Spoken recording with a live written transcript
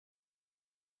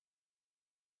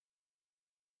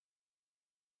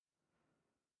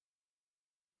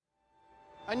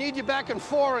I need you back in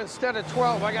 4 instead of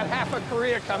 12. I got half a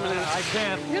career coming in. I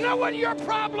can't. You know what your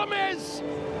problem is?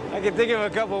 I can think of a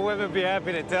couple of women be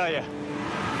happy to tell you.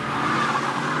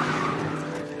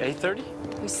 8:30?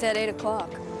 We said 8 o'clock.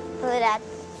 Hello, Dad.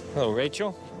 Hello,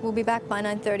 Rachel. We'll be back by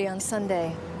 9:30 on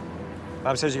Sunday.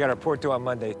 Mom says you got a report due on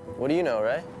Monday. What do you know,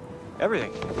 Ray?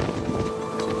 Everything.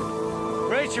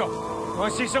 Rachel,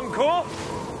 want to see something cool?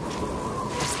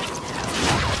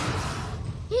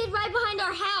 He hid right behind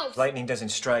our house. Lightning doesn't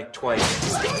strike twice.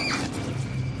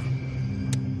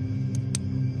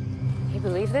 You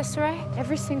believe this, Ray?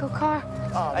 Every single car.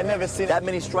 I've never seen that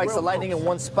many strikes of lightning in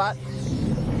one spot.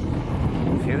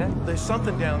 You feel that? There's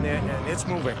something down there, and it's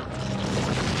moving.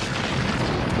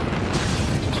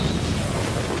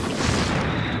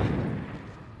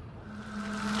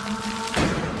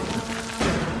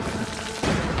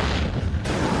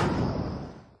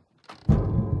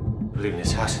 We're leaving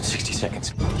this house in 60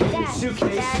 seconds. Dad,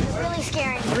 suitcase. Dad, it's really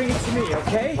scary. Bring it to me,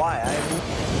 okay? Why?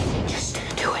 Just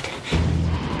do it.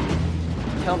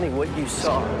 Tell me what you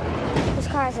saw. Whose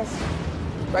car is this?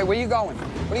 Ray, where you going?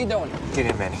 What are you doing? Get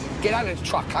in, Manny. Get out of the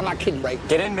truck. I'm not kidding, Ray.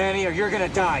 Get in, Manny, or you're gonna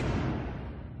die.